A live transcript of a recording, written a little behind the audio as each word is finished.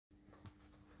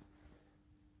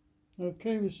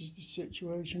Okay, this is the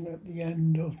situation at the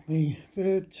end of the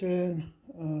third turn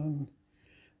on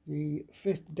the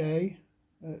fifth day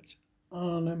at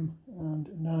Arnhem and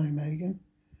Nijmegen.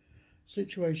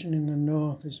 Situation in the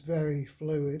north is very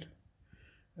fluid.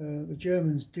 The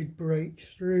Germans did break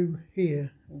through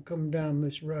here and come down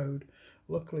this road.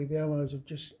 Luckily the Allies have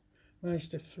just managed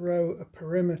to throw a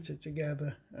perimeter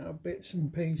together out of bits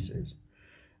and pieces.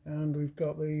 And we've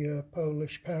got the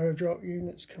Polish paradrop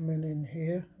units coming in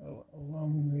here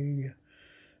along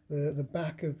the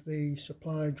back of the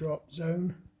supply drop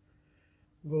zone.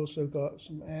 We've also got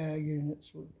some air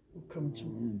units will come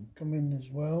in as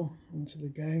well into the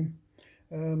game.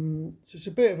 So it's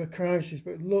a bit of a crisis,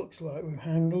 but it looks like we've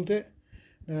handled it.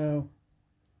 Now,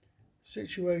 the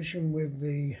situation with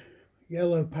the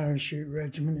yellow parachute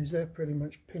regiment is they're pretty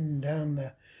much pinned down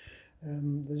there.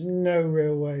 There's no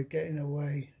real way of getting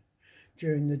away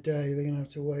during the day. They're going to have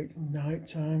to wait till night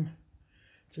time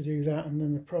to do that, and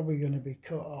then they're probably going to be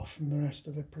cut off from the rest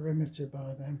of the perimeter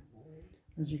by then.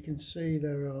 As you can see,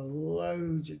 there are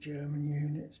loads of German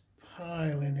units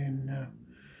piling in now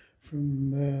from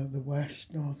the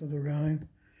west, north of the Rhine.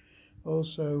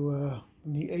 Also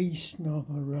in the east, north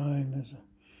of the Rhine, there's a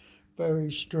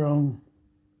very strong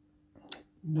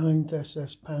 9th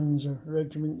SS Panzer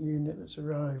Regiment unit that's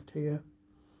arrived here,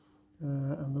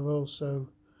 and they've also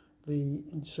the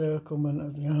encirclement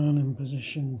of the Arnhem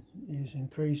position is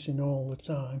increasing all the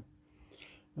time,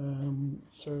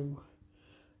 so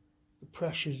the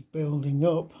pressure's building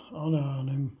up on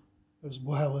Arnhem as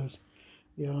well as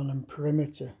the Arnhem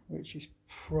perimeter, which is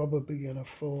probably going to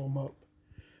form up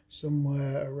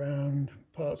somewhere around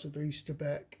parts of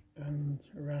Oosterbeek and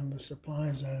around the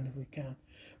supply zone if we can.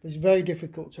 But it's very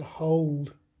difficult to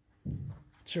hold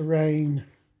terrain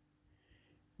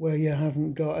where you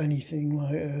haven't got anything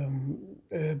like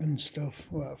urban stuff.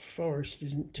 Well, forest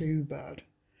isn't too bad,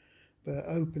 but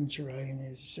open terrain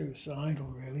is suicidal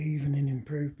really. Even in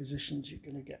improved positions you're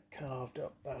going to get carved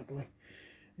up badly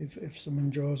if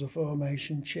someone draws a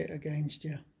formation chit against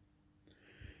you.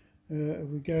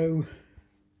 We go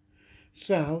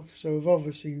south, so we've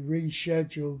obviously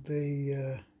rescheduled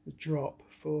the drop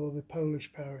for the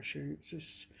Polish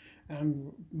parachutes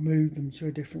and moved them to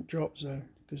a different drop zone,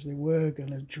 because they were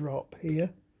going to drop here,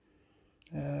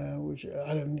 which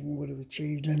I don't think would have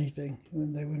achieved anything,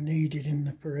 and they were needed in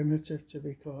the perimeter, to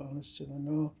be quite honest, to the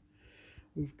north.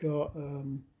 We've got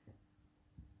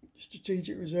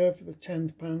strategic reserve for the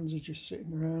 10th Panzer just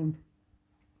sitting around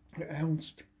at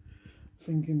Elst,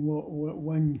 thinking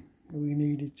when we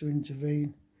needed to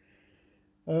intervene.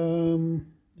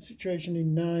 The situation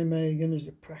in Nijmegen is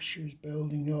the pressure is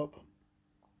building up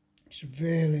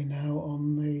severely now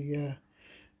on the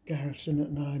garrison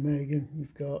at Nijmegen.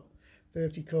 You've got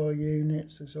 30 corps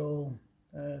units, there's all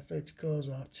 30 corps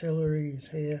artillery is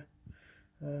here.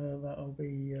 That'll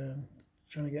be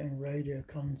trying to get in radio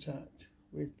contact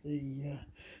with the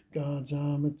Guards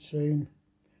Armoured soon.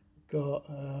 We've got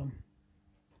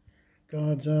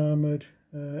Guards Armoured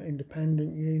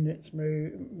independent units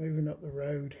moving up the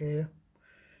road here.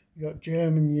 You've got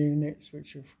German units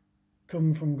which have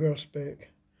come from Grossbeck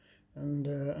and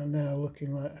are now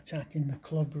looking like attacking the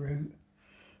club route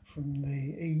from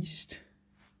the east.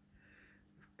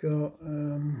 We've got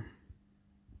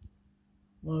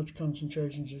large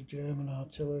concentrations of German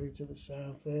artillery to the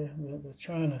south there. They're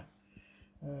trying to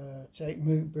take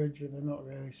Moot Bridge, but they're not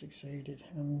really succeeded.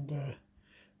 And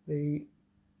the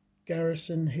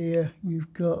garrison here,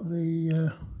 you've got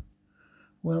the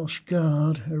Welsh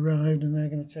Guard arrived, and they're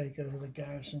going to take over the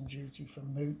garrison duty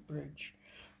from Moot Bridge,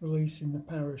 releasing the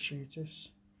parachutists.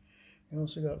 You've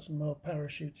also got some more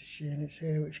parachutist units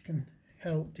here which can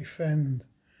help defend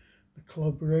the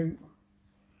club route.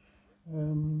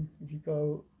 If you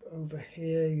go over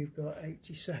here, you've got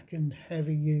 82nd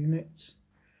heavy units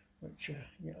which are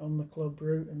on the club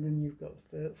route, and then you've got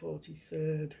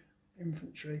 43rd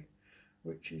infantry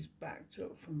which is backed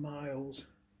up for miles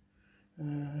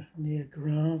near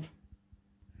Grave.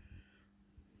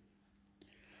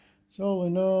 So all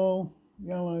in all,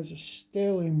 the Allies are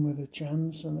still in with a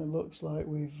chance, and it looks like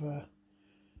we've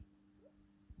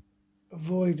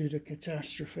avoided a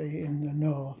catastrophe in the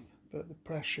north, but the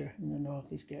pressure in the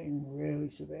north is getting really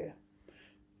severe.